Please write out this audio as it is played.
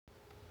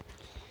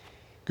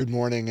Good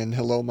morning and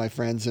hello, my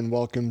friends, and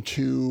welcome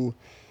to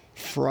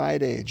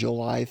Friday,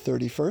 July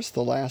 31st,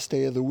 the last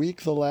day of the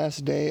week, the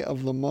last day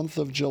of the month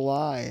of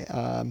July.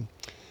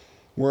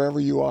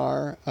 Wherever you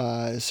are,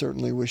 I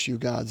certainly wish you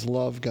God's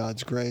love,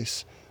 God's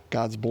grace,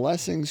 God's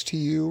blessings to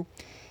you.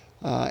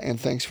 And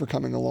thanks for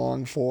coming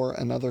along for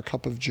another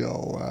Cup of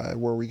Joe,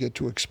 where we get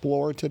to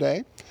explore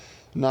today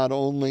not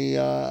only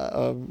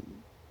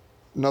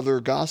another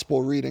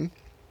gospel reading,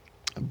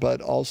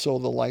 but also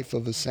the life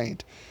of a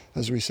saint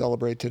as we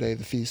celebrate today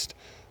the feast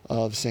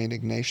of St.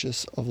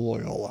 Ignatius of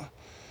Loyola.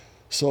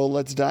 So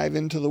let's dive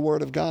into the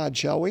Word of God,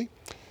 shall we?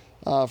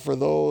 For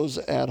those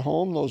at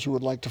home, those who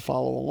would like to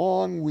follow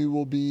along, we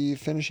will be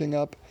finishing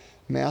up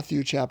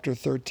Matthew chapter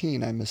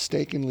 13. I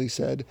mistakenly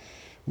said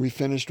we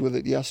finished with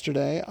it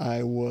yesterday.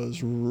 I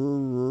was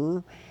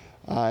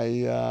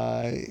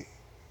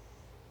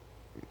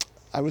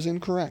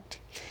incorrect.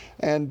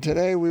 And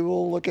today we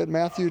will look at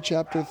Matthew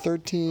chapter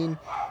 13,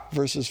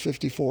 verses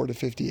 54 to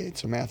 58.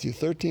 So Matthew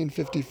 13,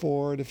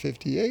 54 to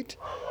 58.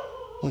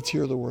 Let's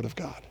hear the Word of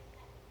God.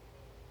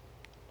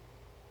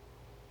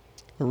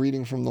 A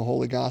reading from the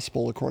Holy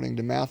Gospel according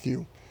to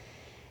Matthew.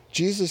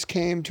 Jesus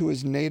came to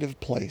his native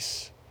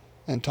place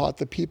and taught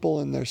the people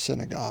in their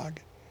synagogue.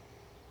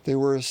 They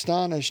were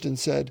astonished and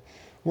said,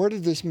 "Where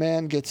did this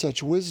man get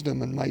such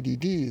wisdom and mighty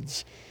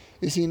deeds?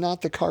 Is he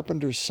not the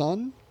carpenter's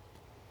son?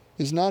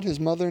 Is not his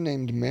mother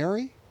named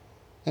Mary,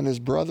 and his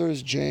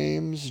brothers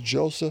James,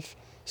 Joseph,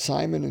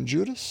 Simon, and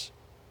Judas?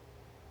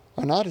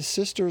 Are not his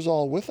sisters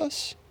all with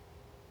us?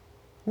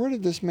 Where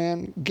did this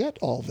man get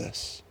all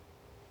this?"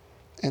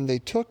 And they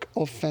took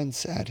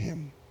offense at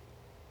him.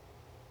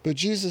 But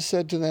Jesus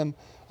said to them,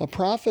 "A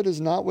prophet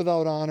is not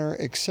without honor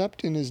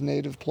except in his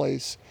native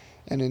place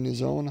and in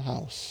his own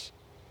house."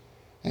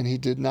 And he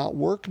did not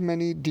work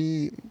many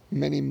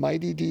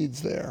mighty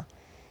deeds there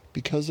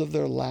because of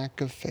their lack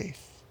of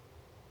faith.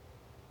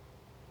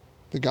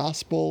 The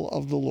Gospel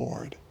of the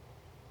Lord.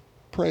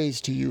 Praise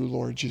to you,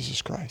 Lord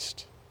Jesus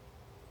Christ.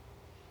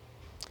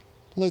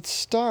 Let's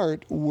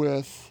start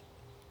with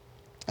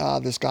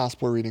this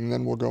Gospel reading,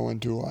 then we'll go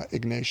into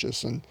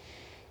Ignatius and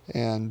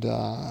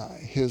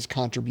his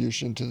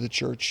contribution to the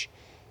church,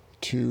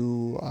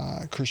 to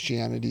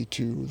Christianity,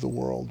 to the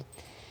world.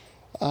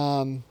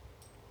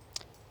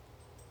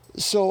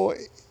 So,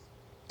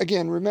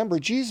 again, remember,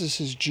 Jesus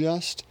has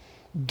just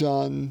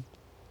done...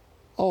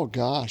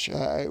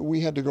 we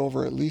had to go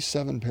over at least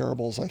 7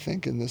 parables, I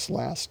think, in this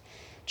last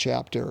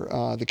chapter.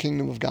 The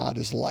kingdom of God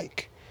is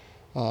like,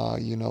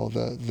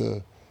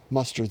 the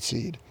mustard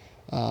seed,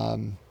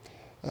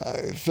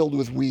 filled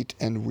with wheat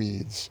and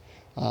weeds.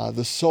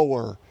 The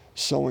sower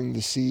sowing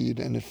the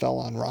seed, and it fell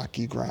on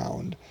rocky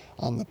ground,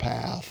 on the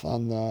path,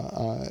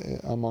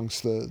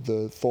 amongst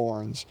the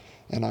thorns,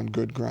 and on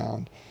good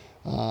ground.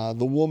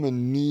 The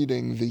woman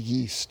kneading the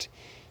yeast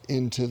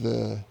into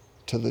the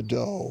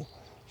dough.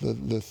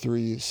 The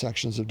 3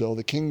 sections of dough.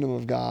 The kingdom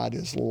of God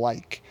is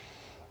like,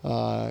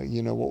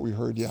 what we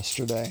heard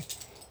yesterday,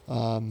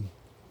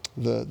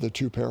 the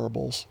 2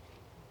 parables.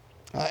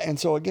 And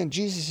so again,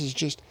 Jesus is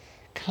just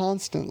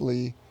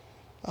constantly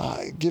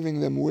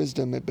giving them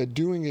wisdom, but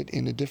doing it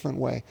in a different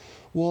way.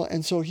 Well,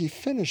 and so he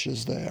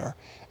finishes there,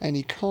 and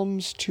he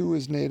comes to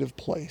his native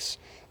place.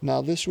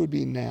 Now, this would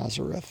be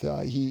Nazareth.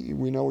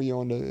 We know he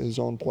owned his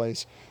own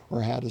place,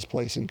 or had his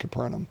place in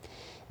Capernaum.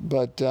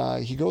 But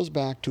he goes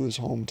back to his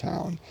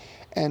hometown.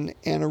 And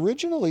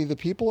originally, the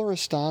people are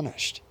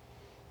astonished.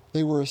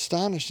 They were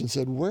astonished and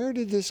said, "Where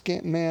did this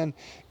man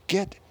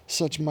get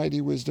such mighty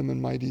wisdom and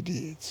mighty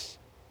deeds?"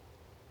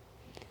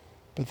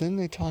 But then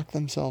they talk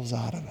themselves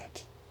out of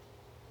it.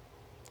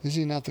 Is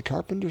he not the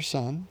carpenter's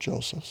son,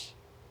 Joseph?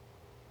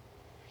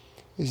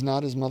 Is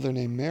not his mother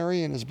named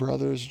Mary, and his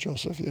brothers,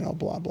 Joseph,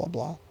 blah, blah,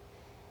 blah.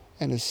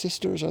 And his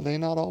sisters, are they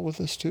not all with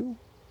us too?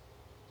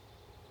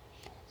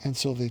 And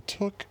so they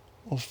took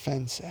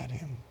offense at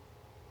him.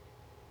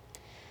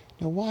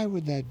 Now, why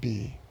would that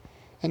be?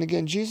 And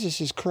again,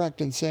 Jesus is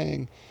correct in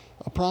saying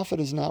a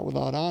prophet is not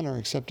without honor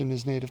except in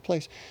his native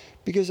place.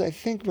 Because I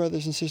think,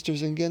 brothers and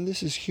sisters, and again,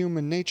 this is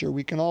human nature.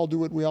 We can all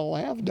do it. We all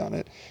have done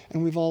it.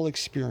 And we've all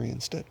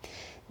experienced it.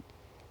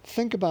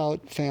 Think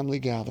about family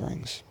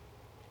gatherings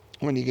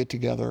when you get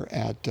together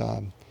at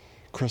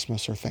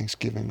Christmas or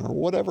Thanksgiving or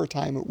whatever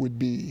time it would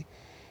be.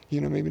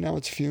 Maybe now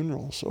it's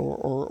funerals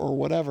or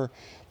whatever,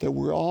 that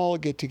we all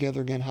get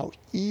together again. How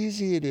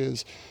easy it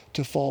is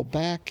to fall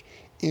back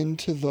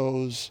into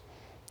those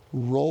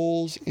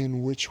roles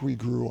in which we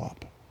grew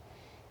up.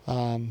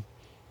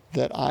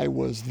 That I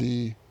was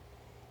the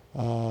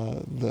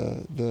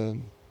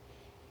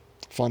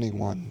funny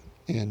one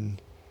in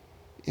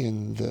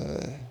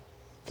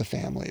the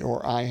family,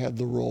 or I had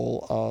the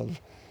role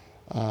of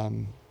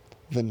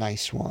the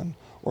nice one,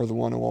 or the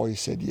one who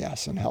always said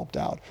yes and helped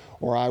out,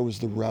 or I was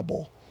the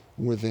rebel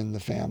within the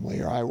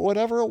family, or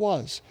whatever it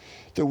was,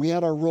 that we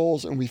had our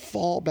roles, and we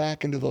fall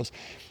back into those,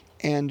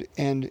 and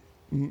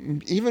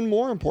even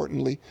more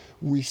importantly,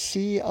 we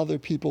see other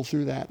people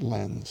through that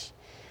lens.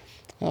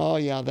 Oh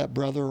yeah, that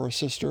brother or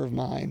sister of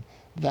mine,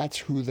 that's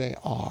who they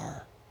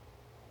are.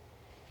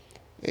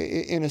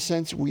 In a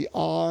sense, we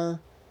are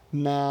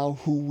now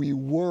who we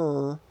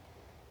were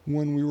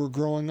when we were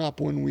growing up,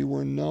 when we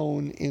were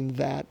known in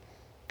that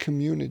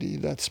community,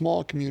 that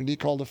small community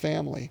called a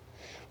family.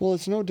 Well,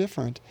 it's no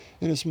different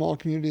in a small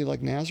community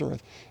like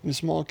Nazareth, in a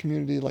small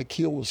community like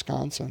Kiel,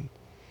 Wisconsin,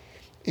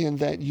 in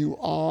that you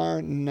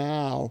are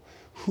now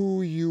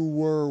who you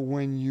were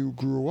when you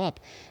grew up.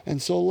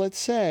 And so let's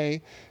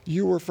say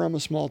you were from a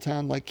small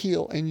town like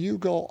Kiel, and you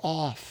go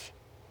off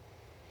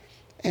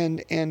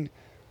and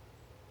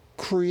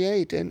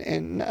create,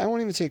 and I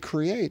won't even say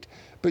create,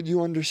 but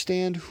you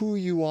understand who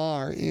you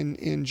are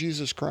in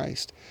Jesus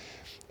Christ.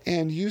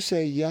 And you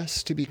say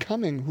yes to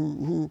becoming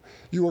who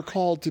you are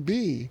called to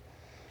be.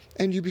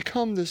 And you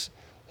become this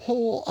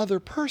whole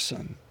other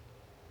person.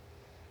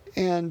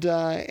 And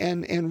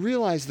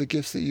realize the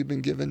gifts that you've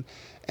been given.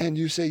 And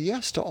you say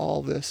yes to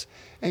all this.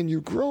 And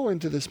you grow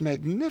into this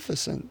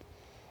magnificent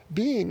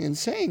being in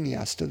saying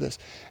yes to this.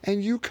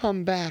 And you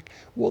come back.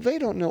 Well, they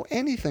don't know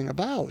anything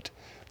about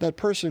that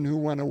person who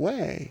went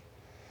away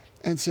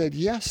and said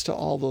yes to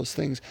all those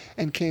things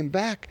and came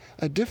back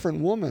a different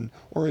woman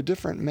or a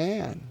different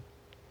man.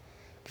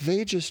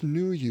 They just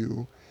knew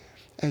you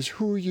as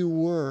who you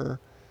were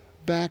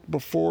back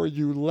before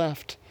you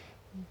left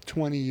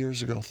 20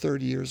 years ago,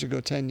 30 years ago,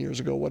 10 years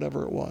ago,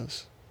 whatever it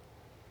was.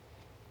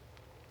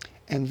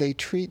 And they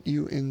treat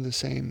you in the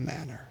same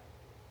manner.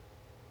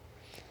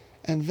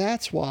 And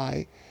that's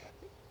why,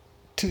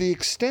 to the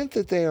extent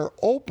that they are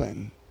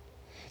open,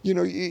 you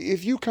know,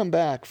 if you come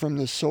back from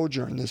this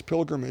sojourn, this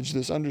pilgrimage,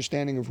 this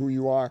understanding of who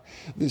you are,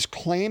 this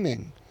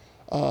claiming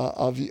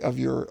of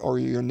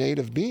your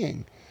native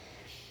being,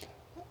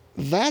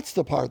 that's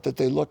the part that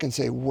they look and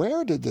say,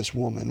 where did this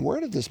woman,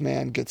 where did this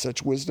man get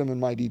such wisdom and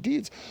mighty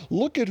deeds?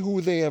 Look at who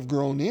they have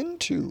grown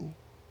into.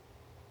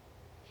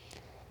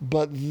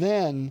 But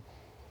then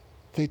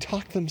they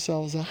talk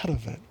themselves out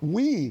of it.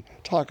 We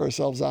talk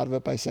ourselves out of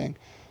it by saying,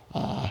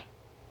 but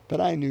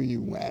I knew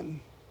you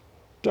when.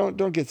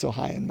 Don't get so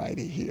high and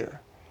mighty here.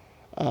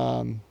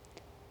 And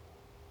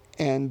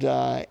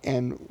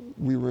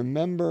we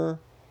remember,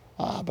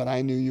 but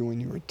I knew you when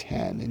you were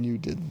 10 and you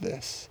did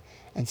this.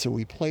 And so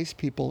we place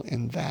people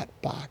in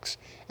that box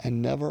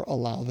and never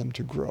allow them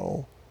to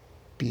grow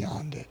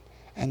beyond it.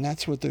 And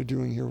that's what they're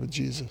doing here with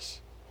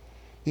Jesus.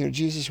 You know,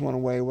 Jesus went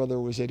away, whether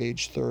it was at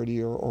age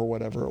 30 or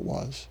whatever it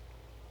was.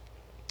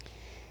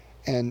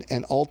 And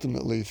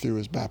ultimately, through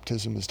his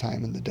baptism, his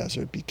time in the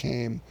desert,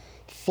 became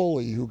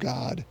fully who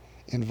God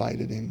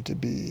invited him to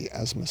be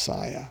as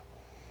Messiah.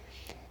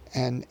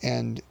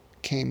 And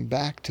came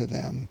back to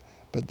them,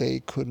 but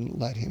they couldn't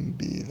let him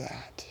be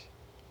that.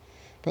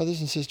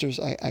 Brothers and sisters,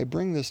 I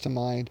bring this to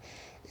mind.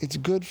 It's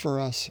good for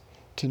us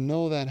to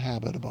know that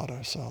habit about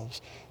ourselves,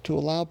 to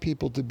allow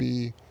people to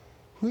be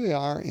who they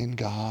are in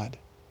God,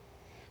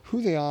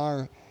 who they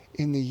are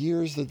in the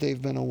years that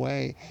they've been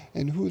away,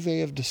 and who they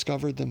have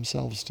discovered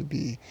themselves to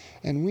be.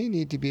 And we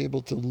need to be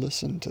able to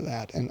listen to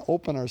that and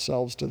open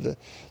ourselves to the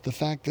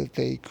fact that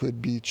they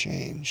could be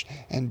changed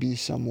and be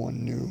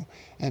someone new,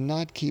 and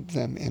not keep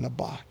them in a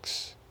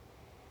box.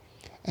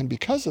 And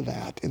because of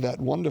that, in that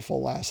wonderful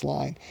last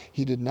line,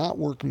 he did not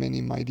work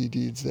many mighty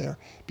deeds there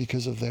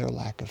because of their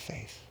lack of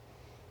faith.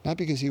 Not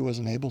because he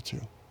wasn't able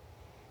to.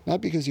 Not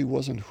because he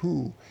wasn't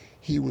who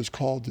he was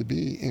called to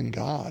be in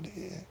God.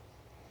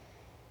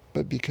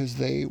 But because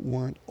they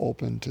weren't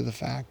open to the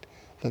fact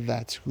that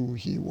that's who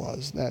he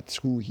was. That's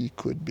who he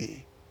could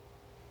be.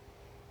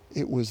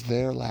 It was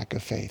their lack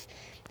of faith.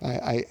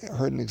 I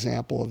heard an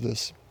example of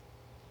this.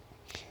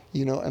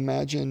 You know,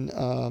 imagine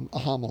a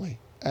homily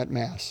at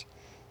Mass.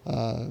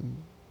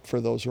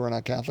 For those who are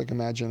not Catholic,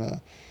 imagine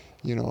a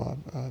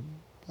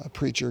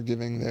preacher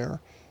giving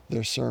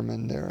their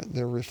sermon,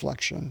 their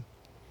reflection.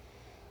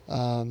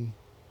 And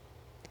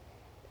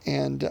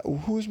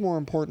who's more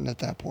important at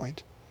that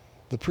point?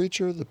 The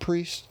preacher, the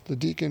priest, the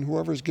deacon,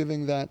 whoever's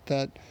giving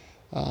that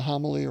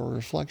homily or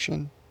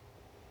reflection,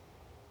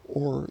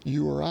 or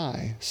you or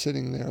I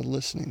sitting there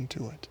listening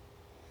to it?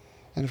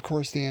 And of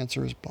course the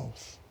answer is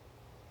both.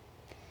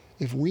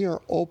 If we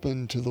are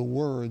open to the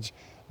words,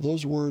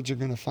 those words are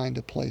going to find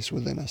a place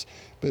within us.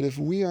 But if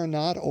we are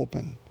not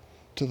open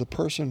to the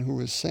person who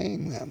is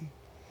saying them,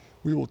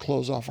 we will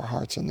close off our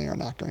hearts and they are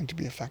not going to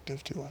be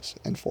effective to us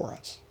and for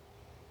us.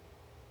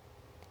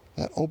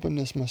 That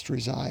openness must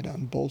reside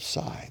on both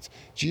sides.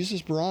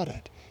 Jesus brought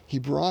it. He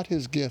brought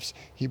his gifts.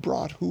 He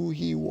brought who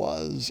he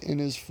was in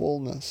his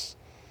fullness.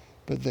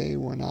 But they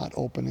were not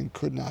open and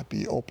could not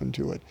be open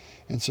to it.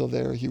 And so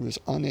there he was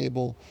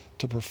unable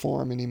to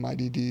perform any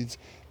mighty deeds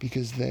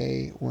because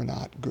they were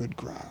not good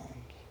ground.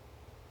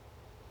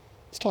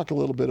 Let's talk a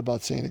little bit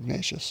about St.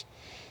 Ignatius.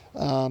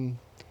 So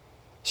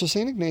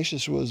St.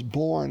 Ignatius was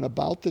born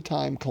about the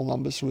time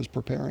Columbus was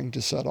preparing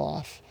to set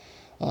off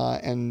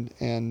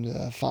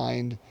and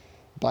find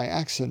by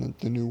accident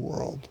the New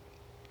World.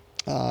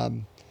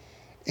 And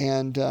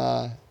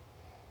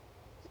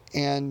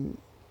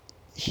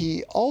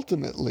he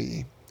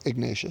ultimately,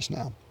 Ignatius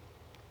now,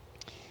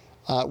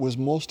 was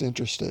most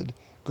interested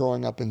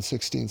growing up in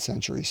 16th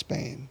century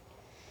Spain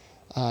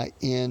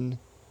in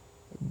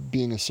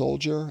being a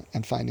soldier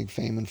and finding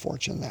fame and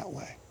fortune that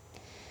way.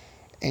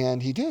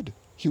 And he did.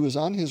 He was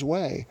on his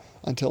way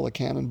until a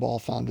cannonball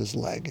found his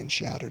leg and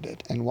shattered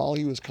it. And while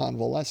he was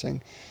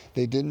convalescing,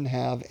 they didn't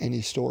have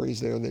any stories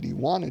there that he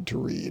wanted to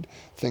read,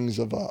 things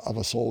of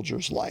a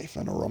soldier's life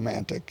and a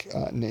romantic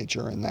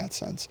nature in that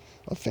sense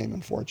of fame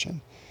and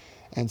fortune.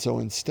 And so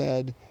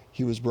instead,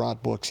 he was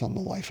brought books on the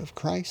life of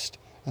Christ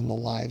and the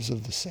lives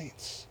of the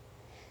saints.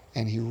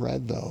 And he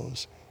read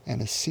those,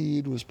 and a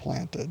seed was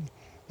planted,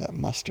 that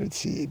mustard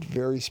seed,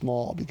 very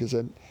small, because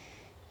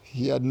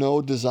he had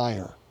no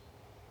desire.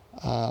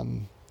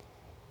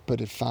 But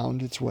it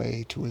found its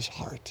way to his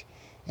heart,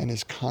 and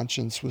his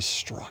conscience was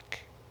struck.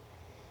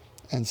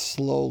 And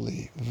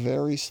slowly,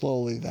 very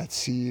slowly, that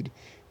seed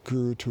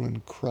grew to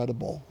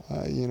incredible,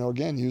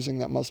 again, using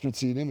that mustard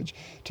seed image,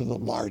 to the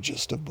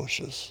largest of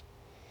bushes.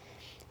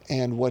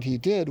 And what he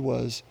did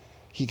was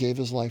he gave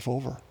his life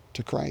over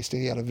to Christ.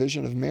 And he had a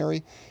vision of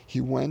Mary.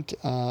 He went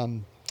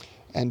and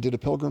did a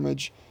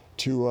pilgrimage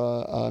to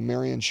a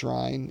Marian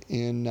shrine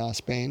in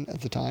Spain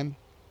at the time,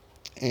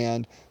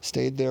 and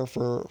stayed there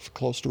for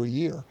close to a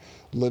year,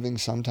 living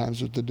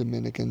sometimes with the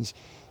Dominicans,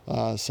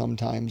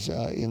 sometimes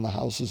in the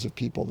houses of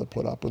people that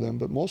put up with him,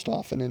 but most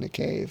often in a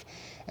cave.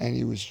 And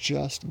he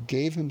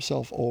gave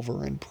himself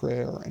over in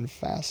prayer and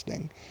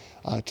fasting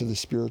to the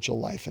spiritual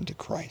life and to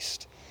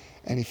Christ.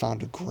 And he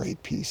found a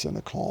great peace and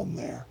a calm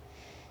there,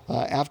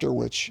 after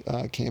which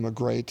came a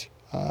great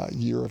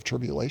year of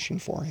tribulation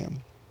for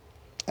him.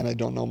 And I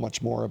don't know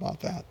much more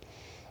about that.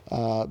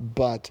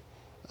 But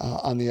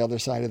on the other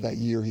side of that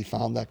year, he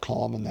found that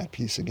calm and that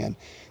peace again.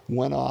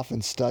 Went off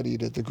and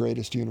studied at the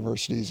greatest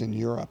universities in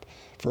Europe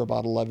for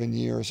about 11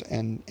 years,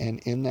 and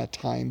in that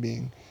time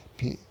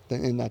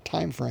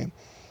frame,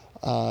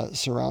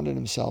 surrounded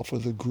himself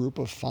with a group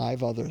of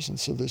 5 others. And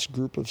so this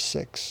group of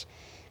 6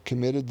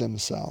 committed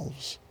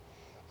themselves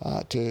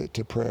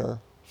to prayer,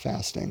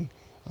 fasting,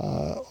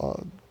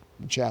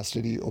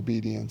 chastity,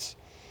 obedience,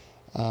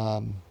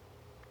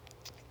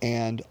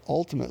 and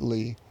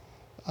ultimately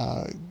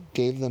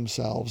gave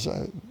themselves,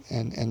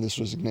 and this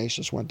was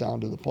Ignatius, went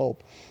down to the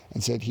Pope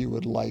and said he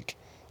would like,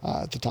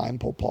 at the time,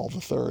 Pope Paul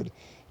III,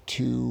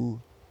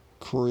 to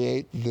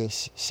create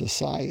this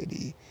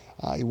society.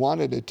 He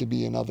wanted it to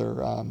be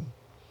another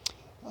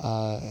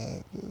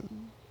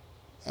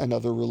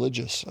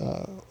religious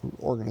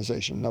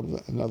organization,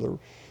 another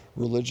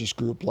religious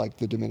group like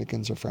the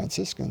Dominicans or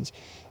Franciscans,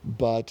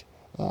 but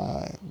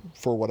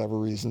for whatever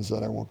reasons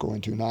that I won't go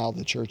into now,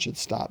 the church had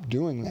stopped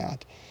doing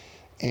that.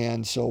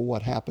 And so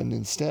what happened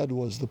instead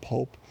was the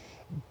Pope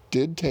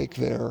did take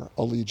their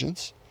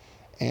allegiance,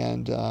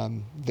 and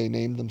they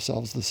named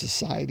themselves the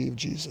Society of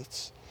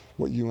Jesus,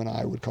 what you and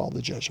I would call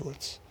the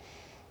Jesuits.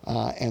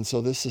 And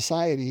so this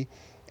society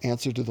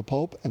answered to the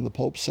Pope, and the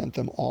Pope sent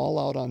them all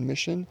out on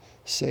mission,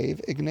 save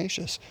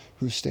Ignatius,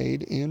 who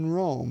stayed in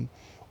Rome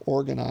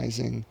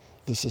organizing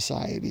the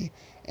society.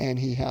 And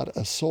he had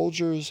a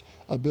soldier's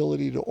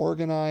ability to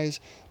organize,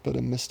 but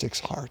a mystic's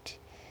heart.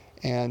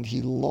 And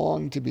he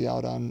longed to be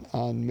out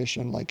on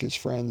mission like his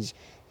friends,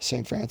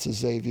 St. Francis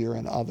Xavier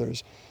and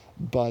others,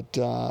 but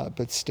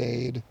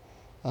stayed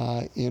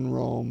in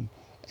Rome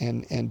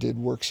and did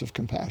works of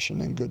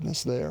compassion and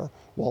goodness there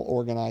while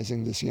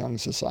organizing this young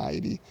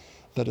society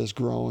that has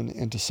grown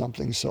into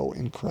something so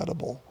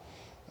incredible.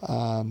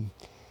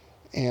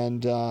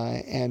 And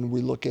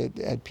we look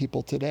at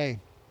people today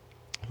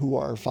who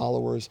are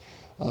followers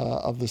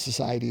of the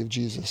Society of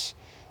Jesus,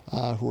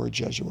 who are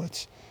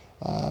Jesuits.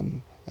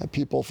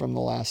 People from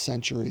the last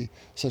century,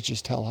 such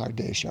as Teilhard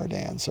de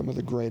Chardin, some of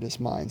the greatest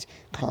minds,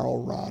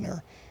 Karl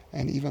Rahner,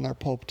 and even our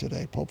Pope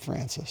today, Pope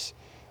Francis,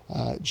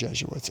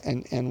 Jesuits.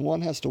 And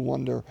one has to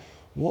wonder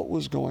what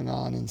was going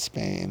on in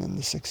Spain in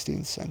the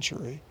 16th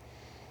century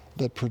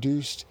that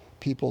produced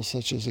people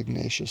such as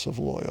Ignatius of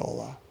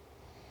Loyola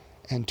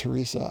and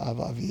Teresa of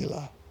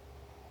Avila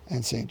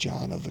and St.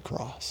 John of the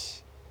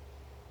Cross.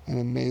 An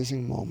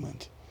amazing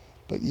moment.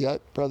 But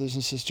yet, brothers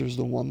and sisters,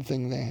 the one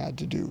thing they had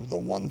to do, the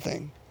one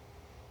thing,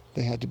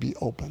 they had to be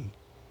open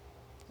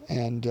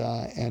and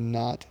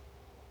not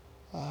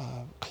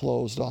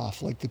closed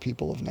off like the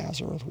people of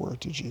Nazareth were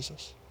to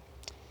Jesus.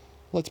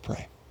 Let's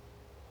pray.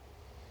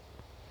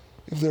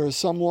 If there is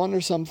someone or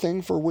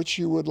something for which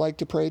you would like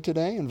to pray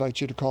today, I invite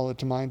you to call it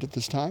to mind at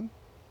this time.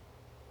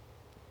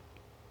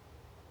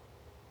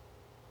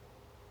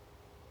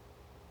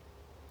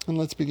 And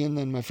let's begin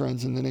then, my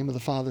friends, in the name of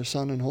the Father,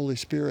 Son, and Holy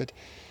Spirit.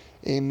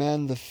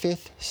 Amen. The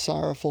 5th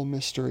sorrowful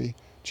mystery,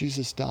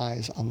 Jesus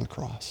dies on the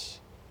cross.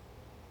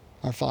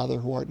 Our Father,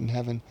 who art in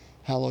heaven,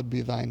 hallowed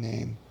be thy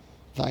name.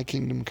 Thy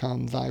kingdom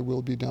come, thy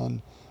will be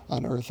done,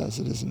 on earth as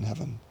it is in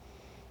heaven.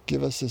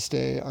 Give us this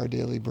day our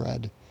daily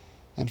bread,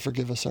 and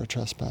forgive us our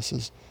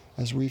trespasses,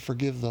 as we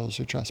forgive those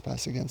who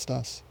trespass against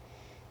us.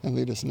 And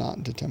lead us not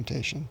into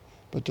temptation,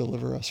 but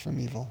deliver us from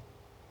evil.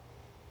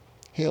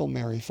 Hail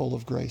Mary, full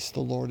of grace,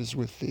 the Lord is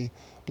with thee.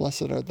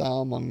 Blessed art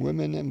thou among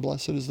women, and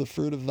blessed is the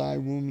fruit of thy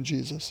womb,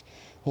 Jesus.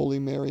 Holy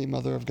Mary,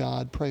 Mother of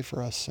God, pray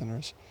for us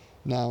sinners,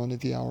 now and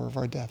at the hour of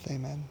our death.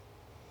 Amen.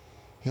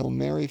 Hail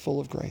Mary, full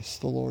of grace,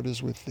 the Lord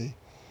is with thee.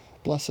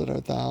 Blessed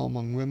art thou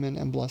among women,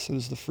 and blessed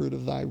is the fruit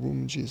of thy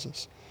womb,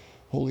 Jesus.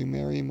 Holy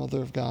Mary,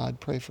 Mother of God,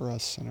 pray for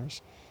us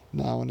sinners,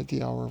 now and at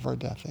the hour of our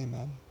death.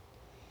 Amen.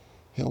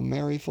 Hail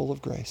Mary, full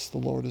of grace, the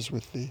Lord is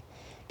with thee.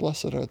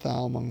 Blessed art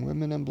thou among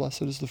women, and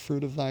blessed is the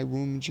fruit of thy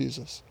womb,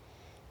 Jesus.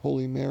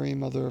 Holy Mary,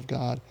 Mother of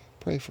God,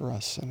 pray for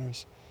us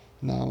sinners,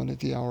 now and at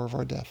the hour of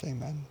our death.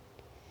 Amen.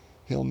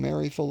 Hail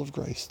Mary, full of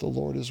grace, the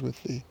Lord is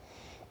with thee.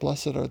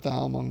 Blessed art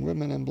thou among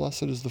women, and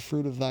blessed is the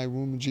fruit of thy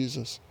womb,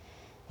 Jesus.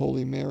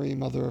 Holy Mary,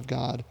 Mother of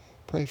God,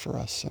 pray for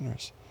us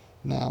sinners,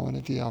 now and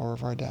at the hour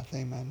of our death.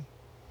 Amen.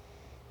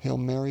 Hail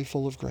Mary,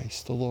 full of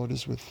grace, the Lord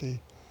is with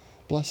thee.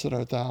 Blessed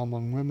art thou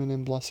among women,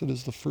 and blessed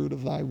is the fruit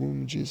of thy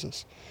womb,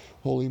 Jesus.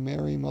 Holy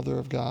Mary, Mother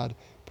of God,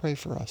 pray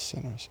for us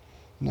sinners,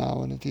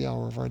 now and at the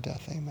hour of our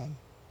death. Amen.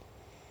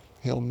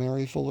 Hail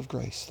Mary, full of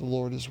grace, the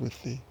Lord is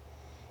with thee.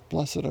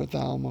 Blessed art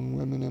thou among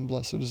women, and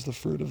blessed is the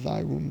fruit of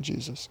thy womb,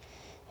 Jesus.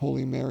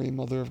 Holy Mary,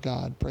 Mother of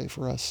God, pray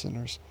for us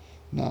sinners,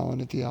 now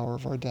and at the hour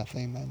of our death.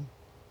 Amen.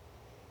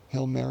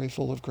 Hail Mary,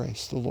 full of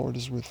grace, the Lord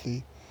is with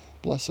thee.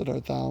 Blessed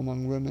art thou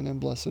among women, and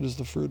blessed is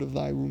the fruit of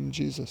thy womb,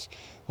 Jesus.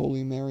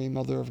 Holy Mary,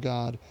 Mother of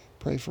God,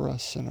 pray for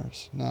us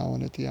sinners, now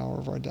and at the hour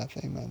of our death.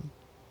 Amen.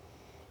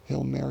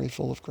 Hail Mary,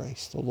 full of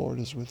grace, the Lord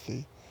is with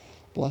thee.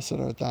 Blessed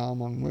art thou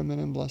among women,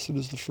 and blessed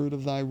is the fruit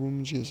of thy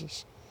womb,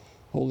 Jesus.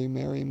 Holy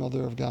Mary,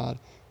 Mother of God,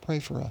 pray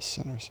for us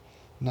sinners,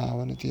 now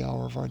and at the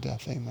hour of our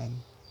death.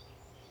 Amen.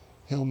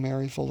 Hail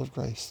Mary, full of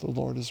grace, the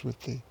Lord is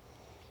with thee.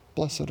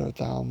 Blessed art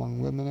thou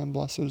among women, and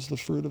blessed is the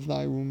fruit of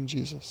thy womb,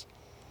 Jesus.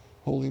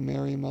 Holy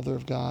Mary, Mother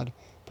of God,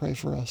 pray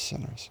for us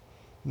sinners,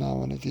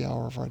 now and at the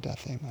hour of our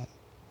death. Amen.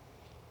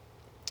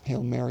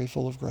 Hail Mary,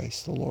 full of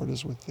grace, the Lord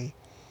is with thee.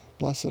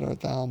 Blessed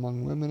art thou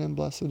among women, and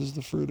blessed is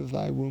the fruit of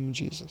thy womb,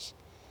 Jesus.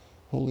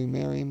 Holy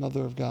Mary,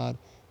 Mother of God,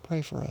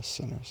 pray for us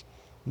sinners,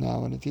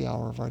 now and at the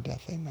hour of our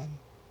death. Amen.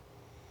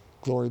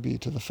 Glory be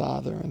to the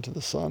Father, and to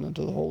the Son, and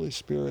to the Holy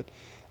Spirit,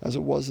 as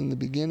it was in the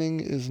beginning,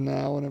 is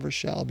now, and ever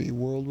shall be,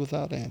 world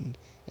without end.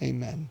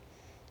 Amen.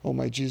 O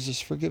my Jesus,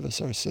 forgive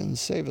us our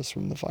sins, save us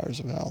from the fires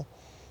of hell,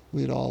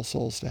 lead all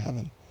souls to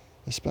heaven,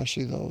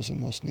 especially those in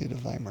most need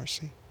of thy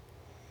mercy.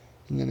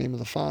 In the name of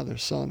the Father,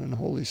 Son, and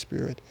Holy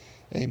Spirit.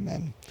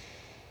 Amen.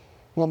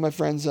 Well, my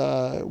friends,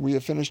 we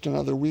have finished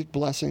another week.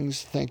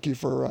 Blessings. Thank you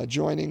for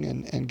joining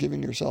and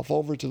giving yourself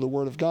over to the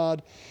Word of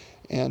God,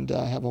 and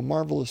have a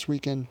marvelous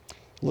weekend.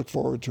 Look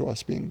forward to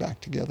us being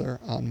back together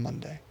on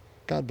Monday.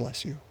 God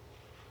bless you.